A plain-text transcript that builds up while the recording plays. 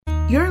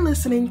You're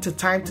listening to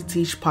Time to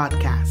Teach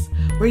podcast,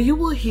 where you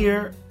will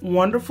hear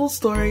wonderful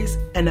stories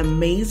and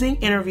amazing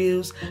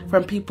interviews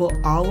from people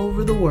all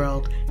over the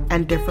world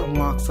and different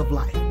walks of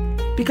life.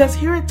 Because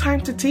here at Time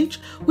to Teach,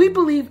 we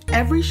believe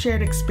every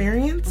shared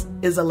experience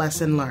is a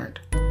lesson learned.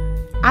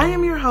 I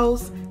am your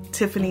host,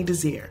 Tiffany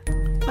Desir.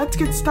 Let's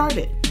get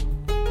started.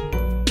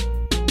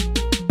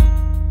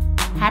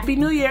 Happy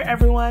New Year,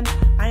 everyone.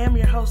 I am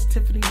your host,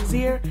 Tiffany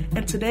Desir,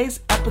 and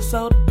today's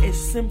episode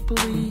is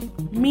simply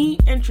me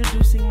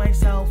introducing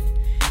myself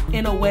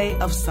in a way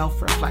of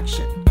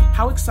self-reflection.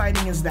 How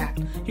exciting is that?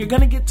 You're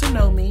going to get to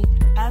know me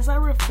as I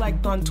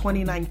reflect on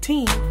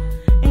 2019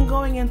 and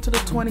going into the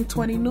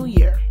 2020 new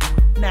year.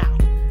 Now,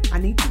 I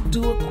need to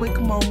do a quick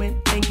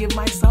moment and give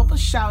myself a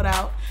shout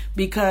out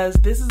because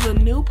this is a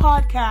new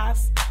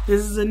podcast,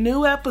 this is a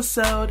new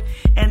episode,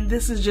 and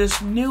this is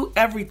just new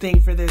everything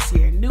for this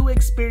year, new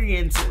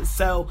experiences.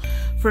 So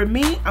for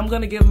me, I'm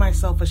going to give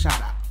myself a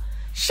shout out.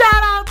 Shout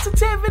out to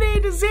Tiffany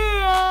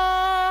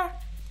Desir!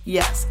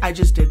 Yes, I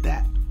just did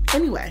that.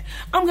 Anyway,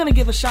 I'm going to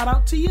give a shout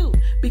out to you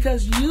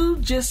because you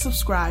just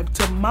subscribed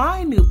to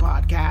my new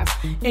podcast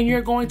and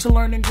you're going to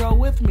learn and grow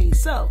with me.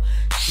 So,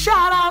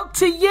 shout out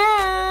to you!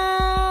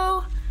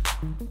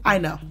 I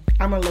know,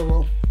 I'm a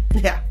little,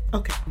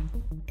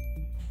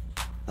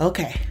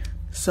 Okay,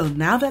 so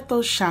now that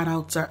those shout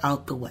outs are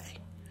out the way,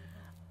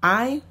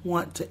 I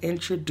want to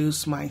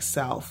introduce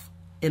myself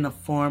in a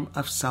form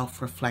of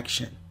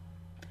self-reflection.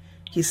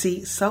 You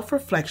see,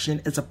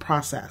 self-reflection is a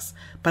process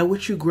by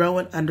which you grow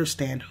and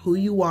understand who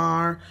you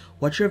are,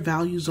 what your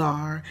values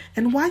are,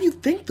 and why you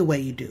think the way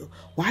you do.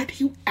 Why do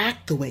you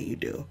act the way you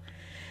do?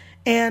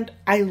 And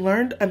I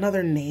learned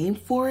another name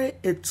for it.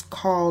 It's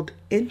called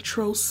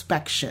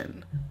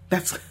introspection.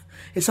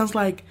 It sounds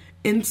like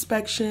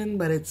inspection,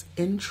 but it's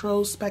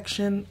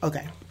introspection.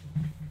 Okay.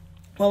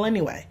 Well,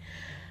 anyway,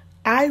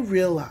 I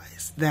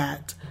realized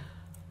that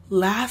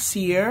last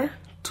year,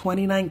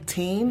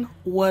 2019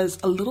 was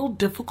a little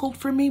difficult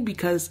for me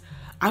because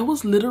I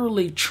was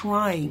literally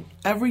trying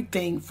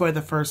everything for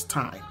the first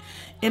time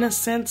in a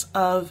sense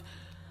of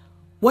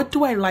what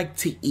do I like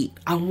to eat?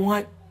 I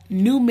want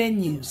new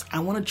menus. I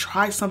want to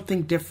try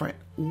something different.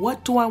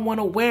 What do I want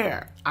to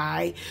wear?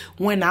 I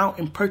went out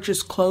and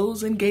purchased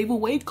clothes and gave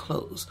away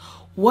clothes.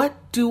 What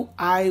do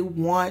I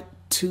want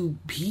to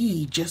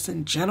be just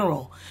in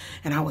general?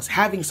 And I was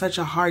having such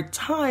a hard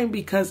time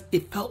because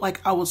it felt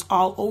like I was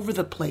all over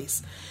the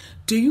place.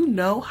 Do you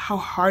know how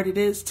hard it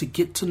is to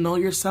get to know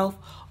yourself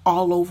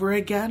all over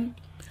again?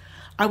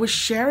 I was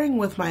sharing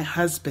with my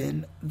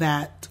husband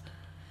that,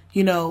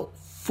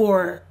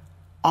 for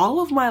all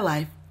of my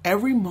life,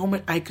 every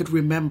moment I could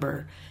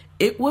remember,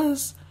 it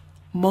was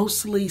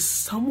mostly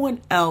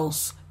someone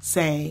else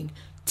saying,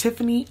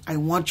 Tiffany, I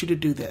want you to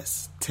do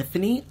this.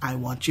 Tiffany, I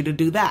want you to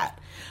do that.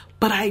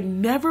 But I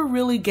never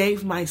really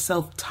gave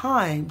myself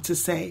time to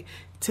say,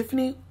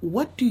 Tiffany,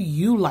 what do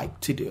you like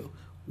to do?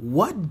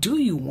 What do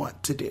you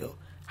want to do?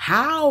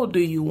 How do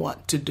you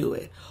want to do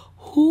it?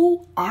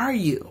 Who are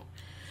you?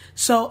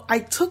 So I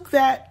took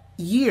that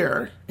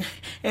year,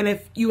 and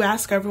if you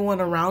ask everyone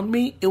around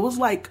me, it was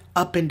like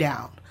up and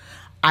down.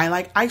 I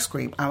like ice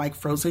cream. I like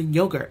frozen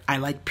yogurt. I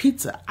like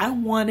pizza. I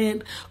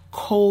wanted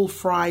cold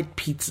fried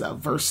pizza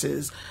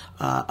versus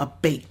a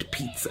baked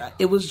pizza.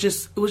 It was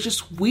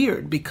just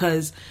weird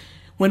because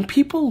when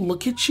people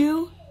look at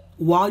you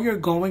while you're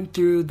going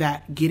through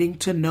that getting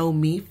to know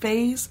me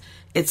phase,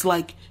 it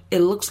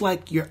looks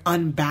like you're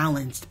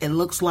unbalanced. It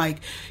looks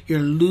like you're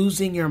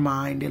losing your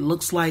mind. It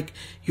looks like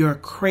you're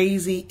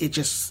crazy. It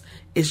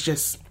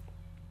just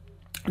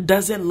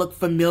doesn't look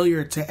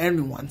familiar to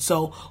anyone.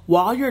 So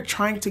while you're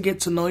trying to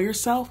get to know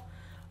yourself,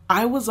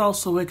 I was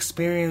also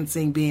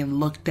experiencing being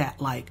looked at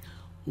like,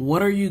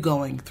 what are you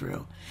going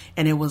through?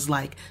 And it was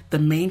like the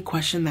main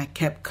question that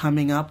kept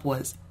coming up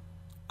was,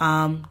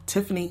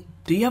 Tiffany,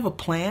 do you have a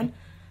plan?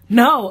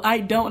 No, I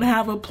don't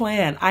have a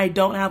plan. I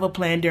don't have a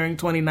plan during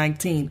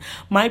 2019.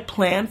 My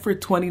plan for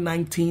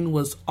 2019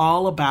 was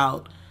all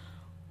about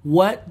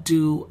what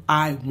do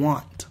I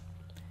want?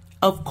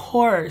 Of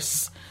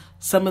course,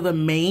 some of the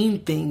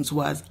main things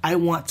was I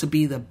want to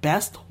be the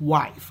best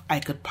wife I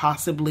could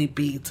possibly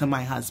be to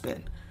my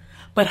husband.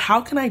 But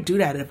how can I do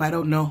that if I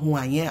don't know who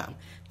I am?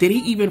 Did he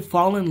even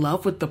fall in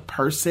love with the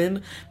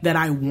person that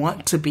I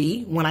want to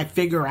be when I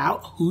figure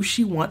out who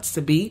she wants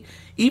to be?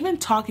 Even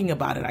talking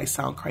about it, I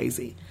sound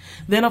crazy.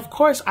 Then, of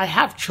course, I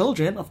have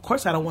children. Of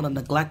course, I don't want to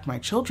neglect my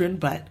children,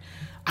 but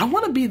I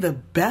want to be the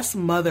best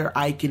mother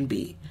I can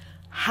be.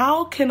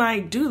 How can I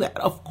do that?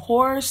 Of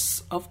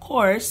course,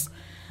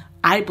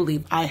 I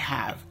believe I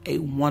have a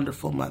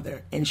wonderful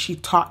mother, and she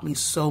taught me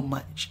so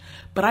much.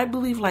 But I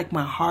believe like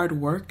my hard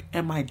work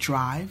and my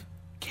drive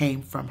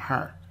came from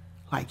her.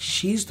 Like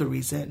she's the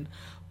reason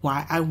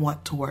why I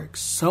want to work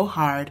so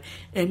hard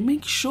and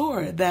make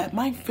sure that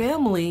my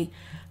family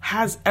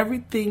has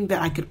everything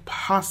that I could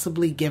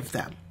possibly give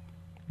them.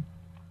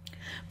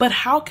 But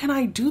how can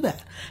I do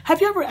that? Have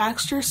you ever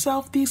asked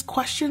yourself these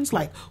questions?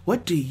 Like,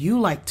 what do you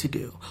like to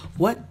do?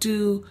 What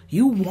do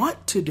you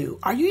want to do?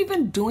 Are you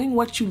even doing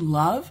what you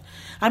love?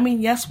 I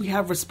mean, yes, we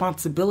have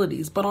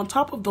responsibilities, but on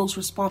top of those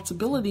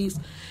responsibilities,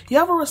 you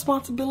have a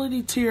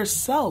responsibility to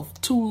yourself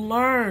to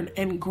learn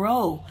and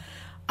grow.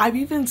 I've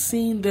even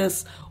seen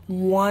this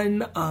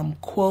one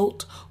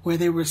quote where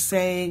they were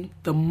saying,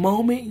 the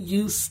moment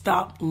you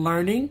stop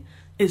learning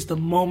is the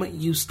moment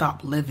you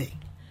stop living.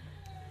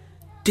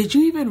 Did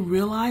you even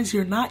realize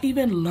you're not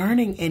even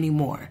learning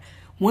anymore?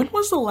 When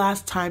was the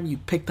last time you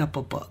picked up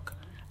a book?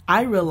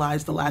 I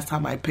realized the last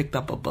time I picked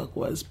up a book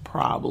was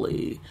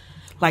probably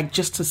like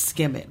just to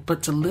skim it,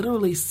 but to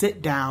literally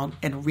sit down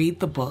and read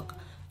the book,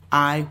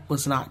 I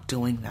was not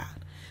doing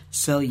that.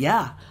 So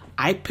yeah,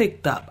 I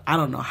picked up, I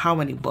don't know how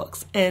many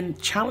books, and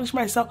challenged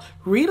myself,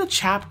 read a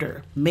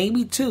chapter,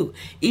 maybe two,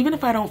 even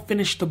if I don't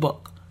finish the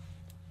book.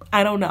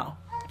 I don't know.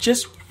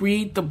 Just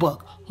read the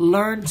book,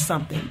 learn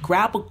something,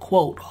 grab a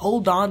quote,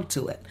 hold on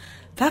to it.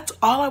 That's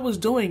all I was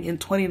doing in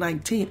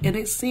 2019, and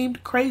it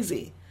seemed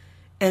crazy.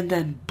 And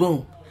then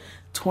boom,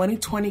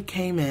 2020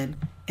 came in,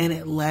 and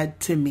it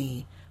led to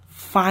me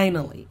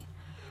finally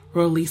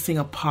releasing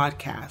a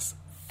podcast,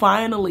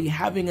 finally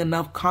having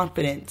enough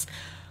confidence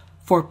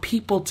for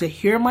people to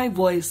hear my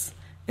voice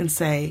and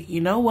say,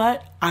 you know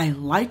what? I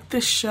like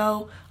this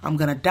show. I'm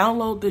going to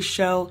download this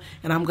show,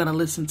 and I'm going to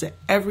listen to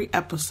every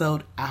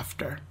episode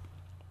after.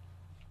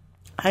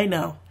 I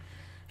know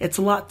it's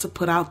a lot to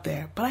put out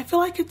there, but I feel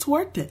like it's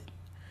worth it.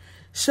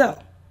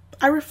 So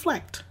I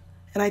reflect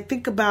and I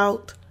think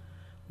about,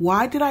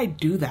 why did I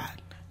do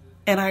that?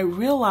 And I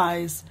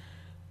realize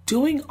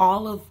doing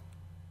all of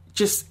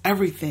just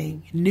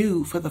everything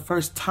new for the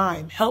first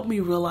time helped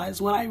me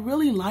realize what I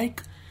really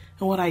like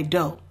and what I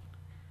don't.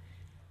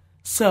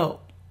 So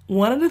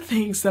one of the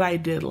things that I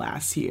did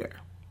last year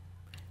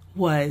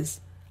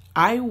was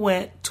I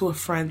went to a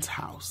friend's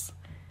house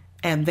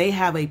and they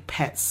have a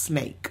pet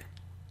snake.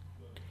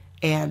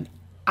 And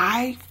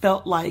I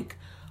felt like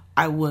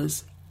I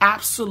was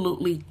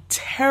absolutely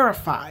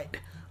terrified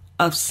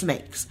of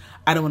snakes.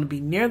 I don't want to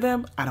be near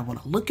them. I don't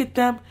want to look at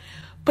them.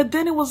 But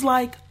then it was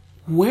like,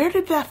 where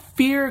did that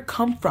fear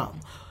come from?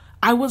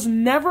 I was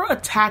never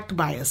attacked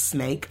by a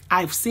snake.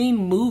 I've seen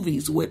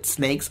movies with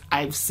snakes.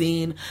 I've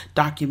seen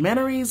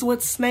documentaries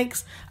with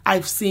snakes.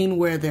 I've seen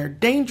where they're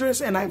dangerous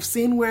and I've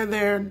seen where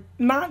they're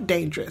not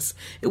dangerous.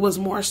 It was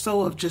more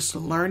so of just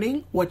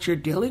learning what you're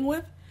dealing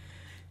with.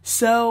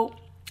 So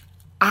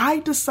I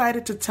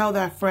decided to tell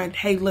that friend,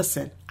 hey,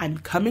 listen, I'm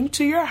coming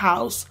to your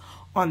house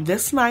on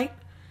this night.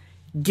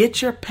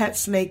 Get your pet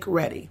snake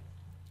ready.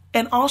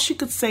 And all she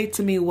could say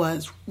to me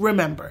was,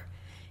 remember,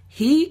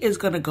 he is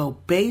going to go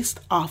based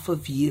off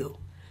of you.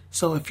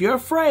 So if you're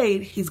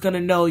afraid, he's going to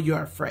know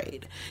you're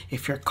afraid.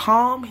 If you're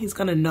calm, he's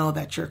going to know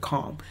that you're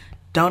calm.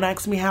 Don't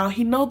ask me how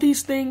he knows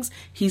these things.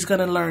 He's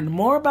going to learn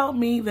more about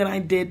me than I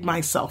did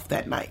myself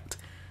that night.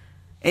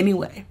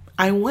 Anyway,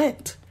 I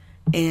went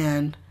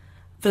and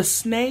the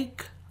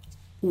snake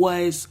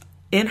was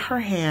in her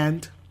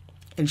hand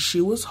and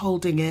she was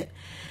holding it,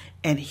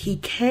 and he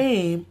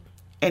came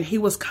and he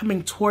was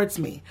coming towards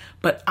me,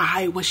 but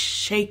I was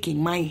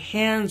shaking. My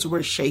hands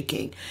were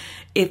shaking.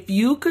 If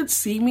you could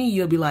see me,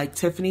 you'll be like,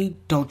 Tiffany,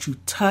 don't you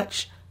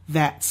touch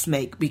that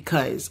snake,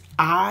 because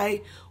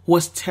I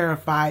was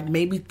terrified.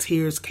 Maybe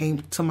tears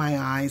came to my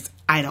eyes.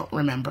 I don't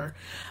remember.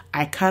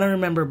 I kind of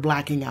remember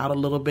blacking out a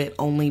little bit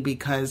only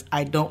because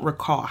I don't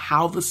recall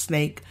how the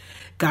snake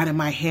got in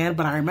my hand,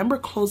 but I remember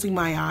closing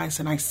my eyes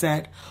and I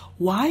said,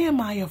 why am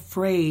I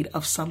afraid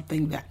of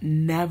something that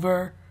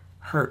never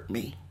hurt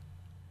me?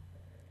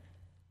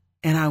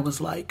 And I was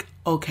like,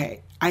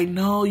 okay, I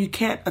know you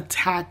can't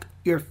attack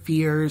your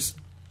fears,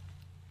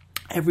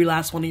 every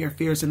last one of your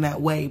fears in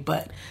that way,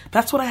 but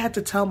that's what I had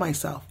to tell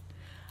myself.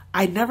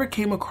 I never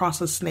came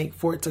across a snake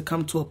for it to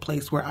come to a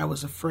place where I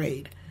was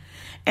afraid.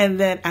 And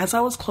then as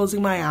I was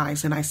closing my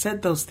eyes and I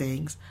said those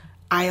things,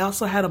 I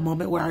also had a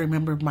moment where I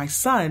remembered my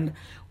son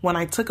when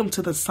I took him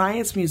to the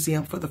Science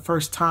Museum for the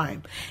first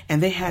time.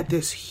 And they had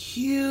this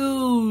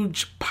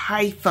huge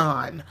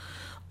python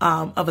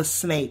of a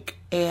snake.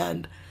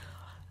 And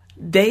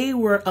they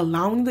were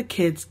allowing the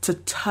kids to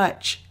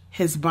touch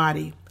his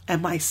body.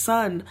 And my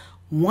son,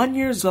 1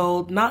 year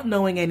old, not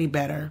knowing any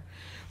better,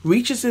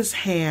 reaches his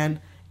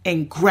hand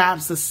and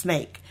grabs the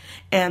snake.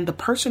 And the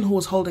person who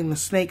was holding the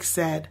snake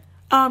said,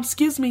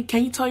 excuse me,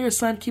 can you tell your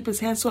son keep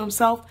his hands to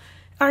himself?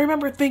 I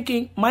remember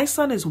thinking, my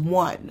son is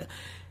 1.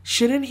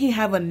 Shouldn't he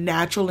have a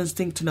natural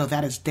instinct to know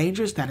that is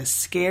dangerous, that is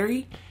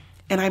scary?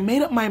 And I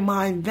made up my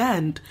mind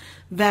then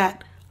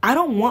that I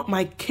don't want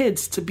my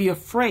kids to be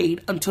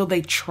afraid until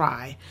they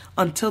try,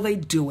 until they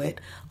do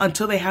it,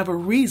 until they have a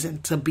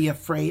reason to be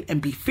afraid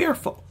and be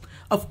fearful.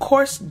 Of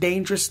course,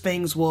 dangerous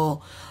things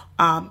will,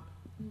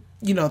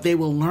 they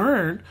will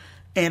learn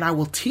and I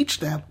will teach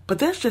them. But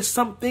there's just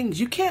some things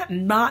you can't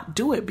not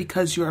do it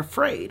because you're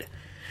afraid.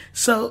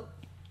 So,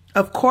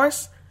 of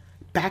course,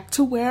 back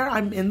to where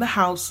I'm in the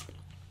house.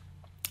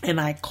 And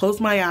I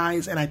closed my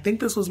eyes, and I think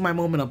this was my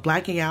moment of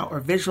blacking out or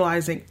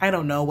visualizing, I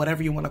don't know,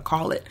 whatever you want to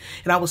call it.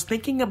 And I was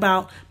thinking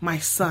about my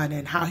son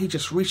and how he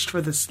just reached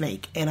for the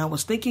snake. And I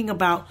was thinking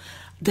about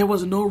there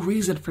was no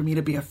reason for me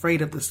to be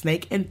afraid of the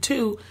snake. And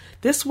two,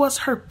 this was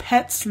her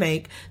pet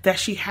snake that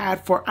she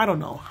had for I don't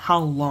know how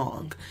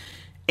long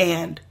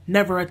and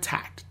never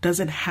attacked,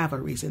 doesn't have a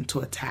reason to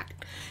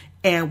attack.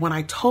 And when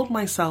I told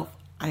myself,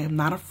 I am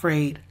not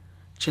afraid,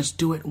 just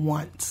do it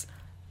once.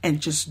 And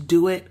just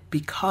do it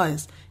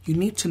because you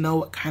need to know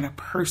what kind of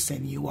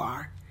person you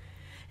are.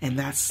 And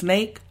that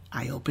snake,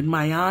 I opened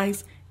my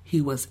eyes. He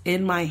was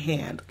in my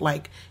hand.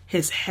 Like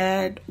his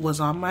head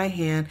was on my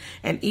hand.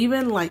 And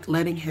even like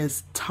letting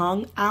his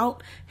tongue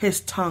out,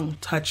 his tongue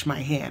touched my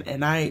hand.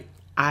 And I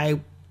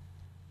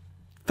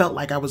felt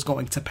like I was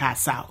going to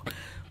pass out.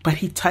 But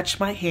he touched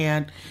my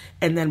hand.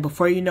 And then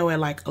before you know it,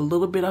 like a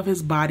little bit of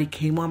his body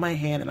came on my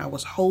hand and I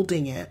was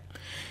holding it.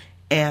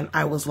 And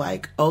I was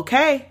like,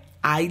 okay,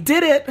 I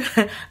did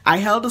it. I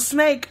held a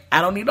snake. I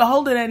don't need to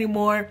hold it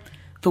anymore.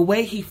 The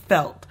way he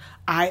felt,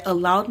 I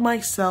allowed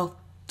myself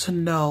to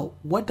know,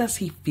 what does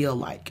he feel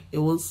like? It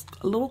was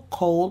a little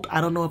cold.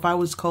 I don't know if I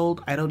was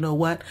cold. I don't know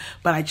what,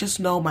 but I just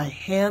know my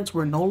hands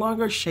were no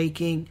longer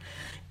shaking.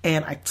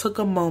 And I took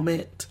a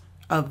moment,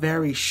 a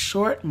very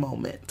short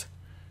moment,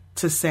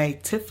 to say,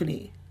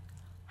 Tiffany,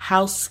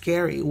 how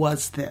scary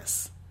was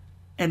this?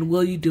 And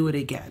will you do it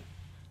again?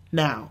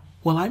 Now,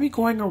 will I be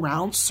going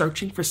around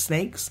searching for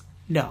snakes?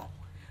 No,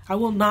 I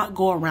will not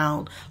go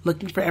around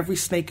looking for every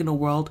snake in the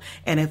world.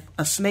 And if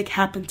a snake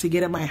happened to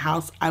get in my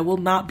house, I will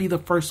not be the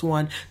first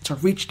one to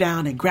reach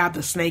down and grab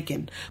the snake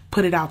and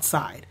put it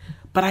outside.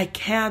 But I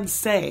can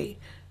say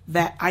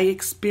that I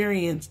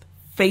experienced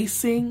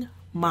facing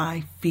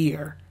my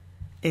fear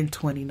in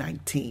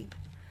 2019.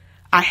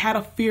 I had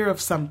a fear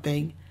of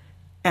something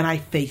and I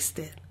faced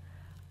it.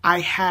 I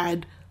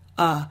had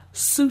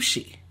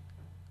sushi.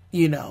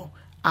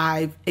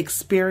 I've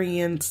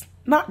experienced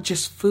not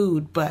just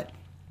food, but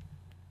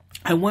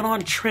I went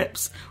on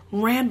trips,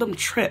 random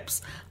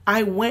trips.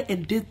 I went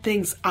and did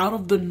things out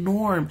of the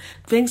norm,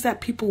 things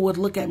that people would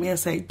look at me and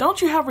say,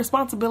 don't you have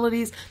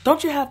responsibilities?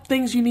 Don't you have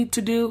things you need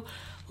to do?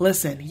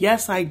 Listen,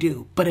 yes, I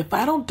do. But if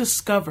I don't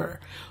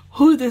discover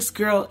who this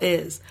girl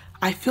is,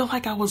 I feel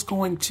like I was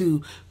going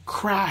to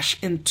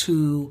crash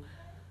into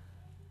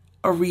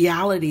a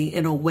reality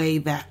in a way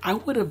that I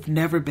would have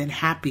never been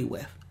happy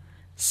with.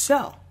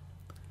 So,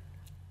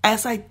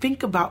 as I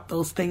think about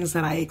those things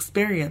that I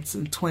experienced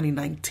in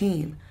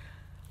 2019,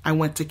 I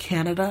went to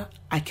Canada.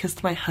 I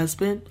kissed my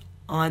husband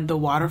on the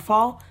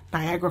waterfall,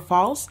 Niagara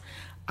Falls.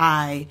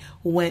 I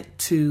went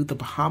to the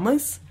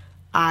Bahamas.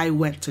 I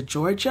went to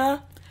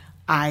Georgia.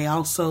 I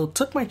also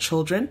took my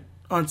children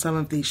on some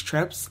of these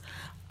trips.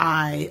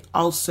 I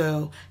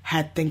also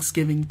had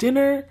Thanksgiving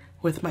dinner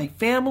with my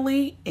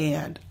family,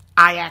 and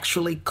I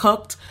actually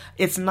cooked.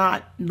 It's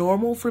not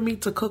normal for me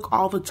to cook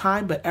all the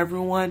time, but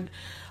everyone,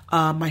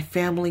 my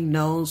family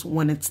knows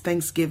when it's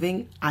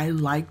Thanksgiving, I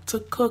like to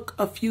cook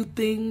a few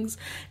things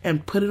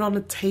and put it on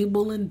the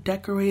table and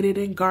decorate it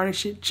and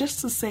garnish it just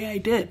to say I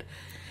did.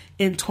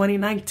 In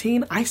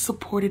 2019, I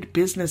supported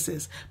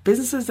businesses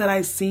that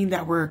I've seen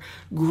that were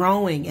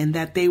growing and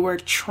that they were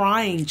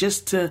trying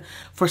just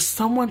for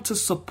someone to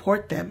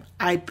support them.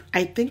 I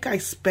think I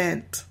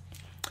spent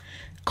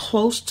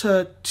close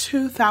to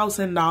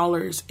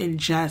 $2,000 in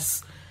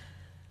just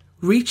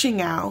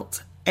reaching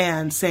out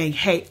and saying,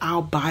 hey,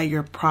 I'll buy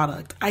your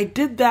product. I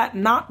did that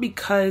not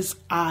because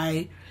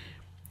I,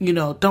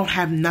 don't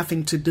have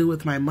nothing to do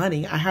with my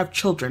money. I have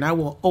children. I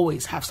will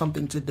always have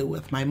something to do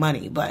with my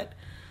money. But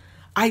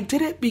I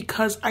did it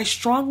because I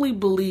strongly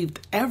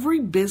believed every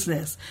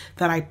business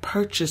that I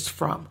purchased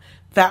from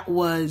that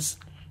was,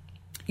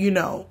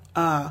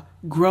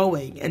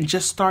 growing and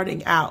just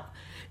starting out,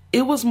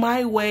 it was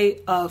my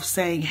way of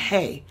saying,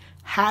 hey,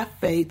 have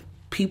faith.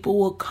 People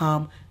will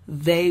come.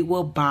 They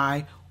will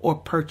buy or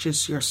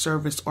purchase your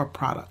service or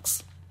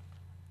products.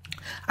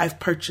 I've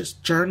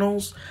purchased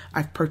journals.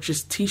 I've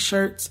purchased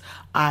t-shirts.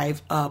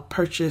 I've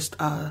purchased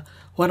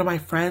one of my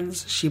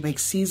friends. She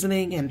makes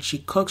seasoning and she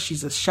cooks.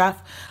 She's a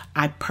chef.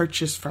 I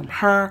purchased from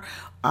her.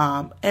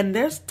 And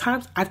there's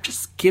times I've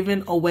just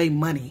given away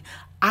money.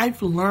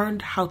 I've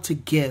learned how to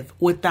give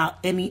without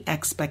any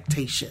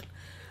expectation.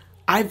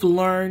 I've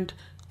learned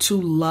to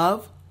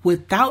love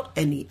without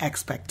any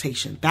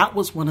expectation. That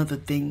was one of the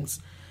things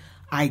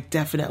I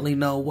definitely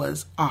know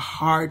was a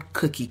hard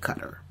cookie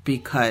cutter,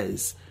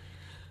 because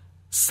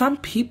some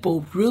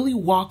people really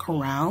walk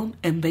around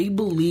and they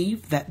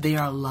believe that they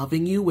are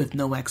loving you with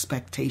no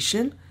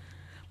expectation.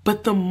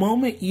 But the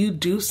moment you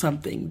do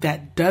something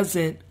that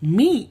doesn't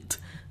meet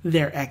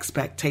their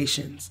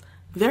expectations,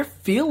 their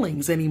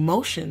feelings and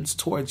emotions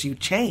towards you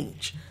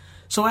change.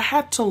 So I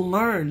had to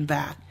learn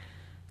that,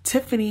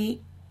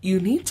 Tiffany, you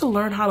need to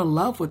learn how to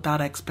love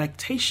without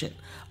expectation.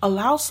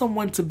 Allow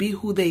someone to be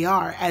who they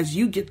are as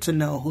you get to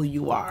know who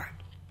you are.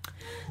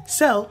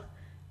 So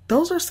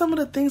those are some of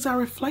the things I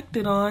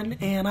reflected on,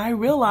 and I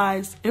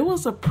realized it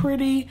was a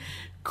pretty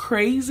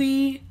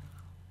crazy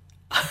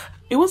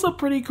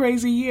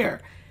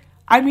year.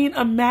 I mean,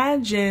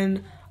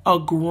 imagine a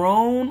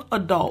grown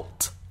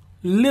adult,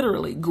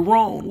 literally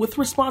grown with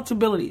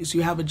responsibilities.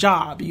 You have a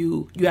job,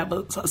 you have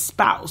a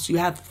spouse, you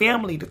have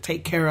family to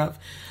take care of,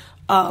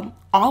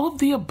 all of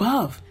the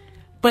above.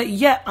 But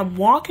yet I'm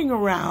walking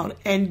around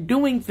and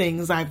doing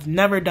things I've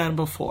never done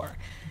before.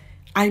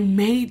 I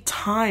made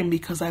time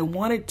because I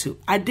wanted to.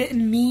 I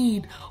didn't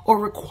need or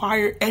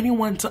require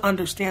anyone to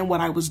understand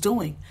what I was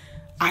doing.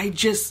 I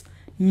just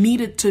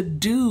needed to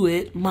do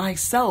it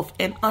myself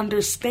and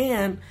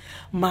understand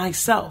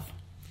myself.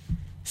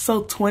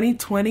 So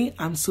 2020,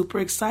 I'm super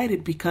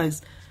excited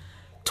because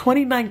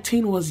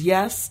 2019 was,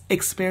 yes,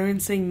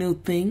 experiencing new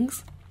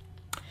things,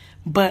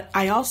 but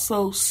I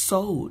also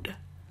sowed.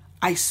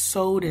 I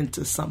sowed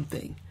into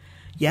something.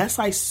 Yes,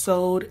 I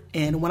sowed.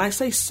 And when I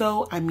say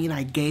sow, I mean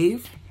I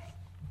gave,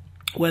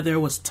 whether it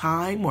was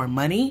time or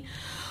money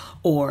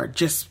or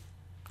just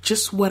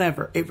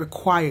whatever it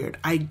required.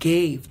 I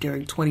gave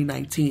during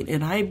 2019.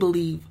 And I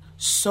believe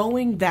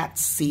sowing that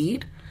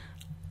seed,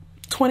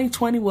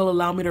 2020 will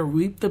allow me to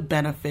reap the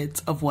benefits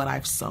of what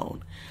I've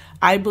sown.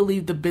 I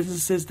believe the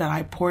businesses that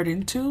I poured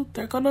into,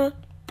 they're going to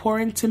pour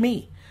into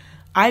me.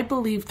 I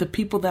believe the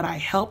people that I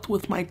helped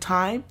with my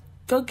time,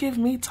 they'll give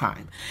me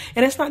time.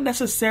 And it's not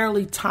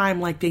necessarily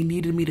time like they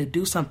needed me to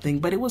do something,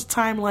 but it was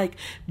time like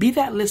be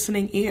that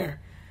listening ear.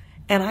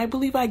 And I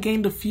believe I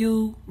gained a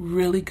few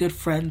really good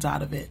friends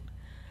out of it.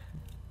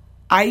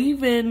 I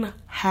even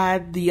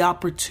had the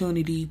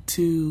opportunity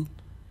to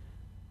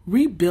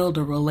rebuild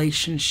a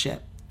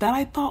relationship that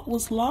I thought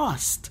was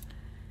lost.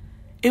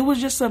 It was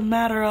just a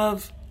matter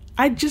of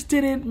I just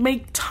didn't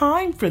make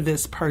time for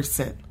this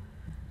person.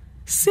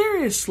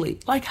 Seriously,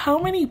 like how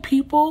many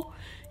people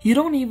you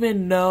don't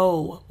even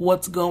know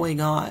what's going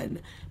on,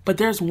 but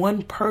there's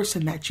one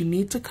person that you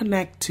need to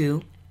connect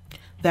to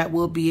that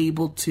will be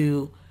able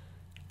to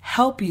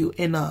help you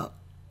in a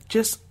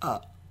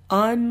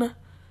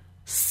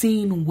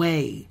unseen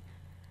way.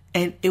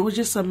 And it was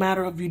just a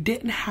matter of you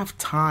didn't have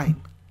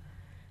time.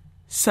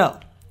 So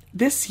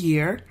this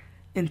year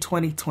in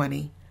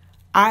 2020,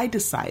 I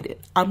decided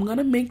I'm going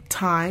to make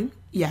time,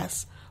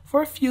 yes,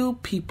 for a few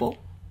people,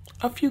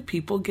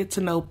 get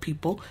to know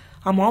people.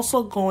 I'm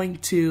also going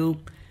to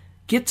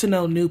get to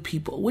know new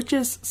people, which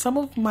is some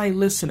of my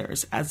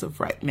listeners as of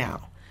right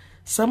now.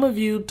 Some of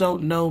you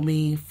don't know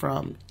me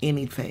from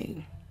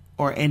anything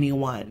or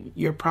anyone.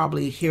 You're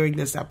probably hearing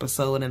this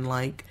episode and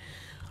like,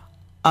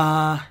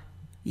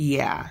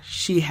 yeah,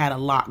 she had a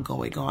lot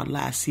going on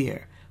last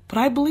year. But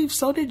I believe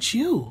so did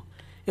you.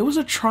 It was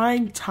a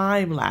trying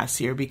time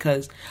last year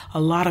because a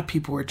lot of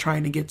people were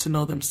trying to get to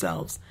know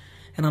themselves.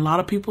 And a lot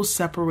of people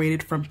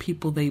separated from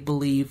people they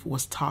believe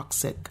was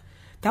toxic.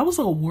 That was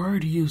a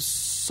word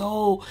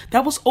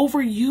that was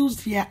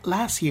overused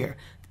last year.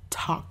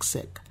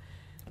 Toxic.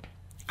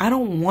 I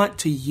don't want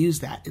to use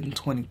that in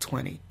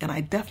 2020. And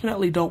I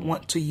definitely don't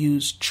want to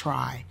use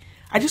try.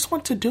 I just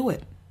want to do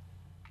it.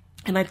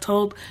 And I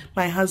told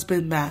my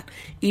husband that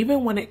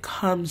even when it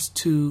comes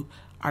to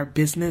our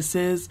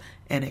businesses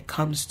and it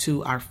comes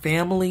to our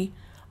family,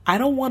 I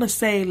don't want to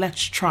say,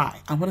 let's try.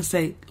 I want to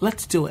say,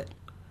 let's do it.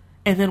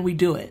 And then we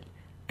do it.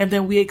 And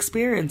then we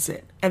experience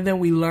it. And then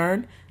we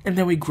learn. And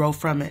then we grow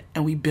from it.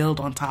 And we build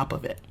on top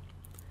of it.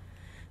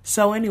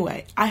 So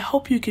anyway, I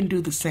hope you can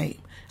do the same.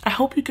 I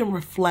hope you can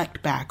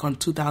reflect back on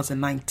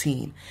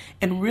 2019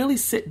 and really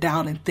sit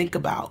down and think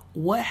about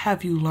what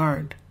have you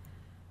learned?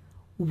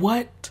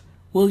 What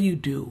will you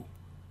do?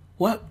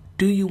 What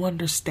do you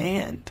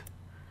understand?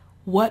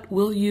 What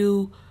will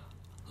you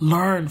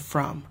learn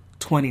from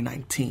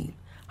 2019?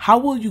 How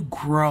will you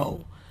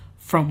grow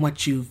from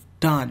what you've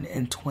done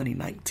in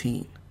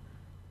 2019?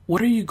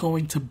 What are you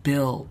going to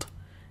build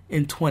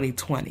in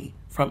 2020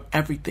 from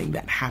everything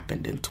that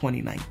happened in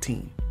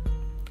 2019?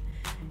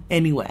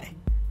 Anyway,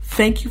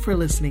 thank you for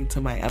listening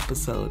to my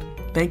episode.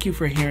 Thank you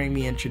for hearing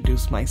me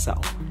introduce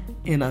myself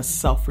in a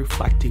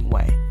self-reflecting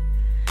way.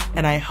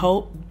 And I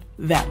hope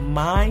that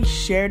my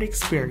shared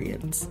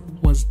experience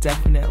was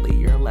definitely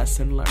your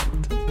lesson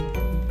learned.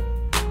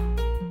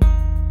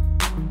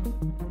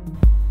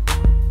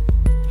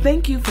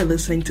 Thank you for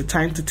listening to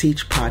Time to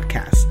Teach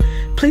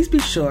podcast. Please be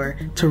sure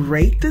to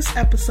rate this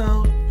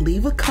episode,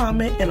 leave a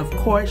comment, and of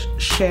course,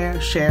 share.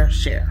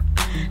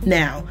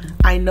 Now,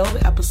 I know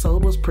the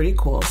episode was pretty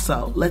cool,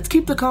 so let's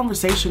keep the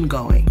conversation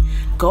going.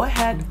 Go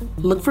ahead,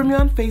 look for me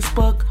on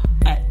Facebook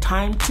at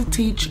Time to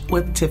Teach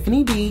with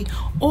Tiffany D,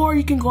 or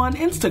you can go on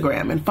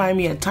Instagram and find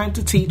me at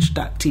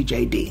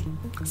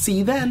timetoteach.tjd. See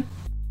you then.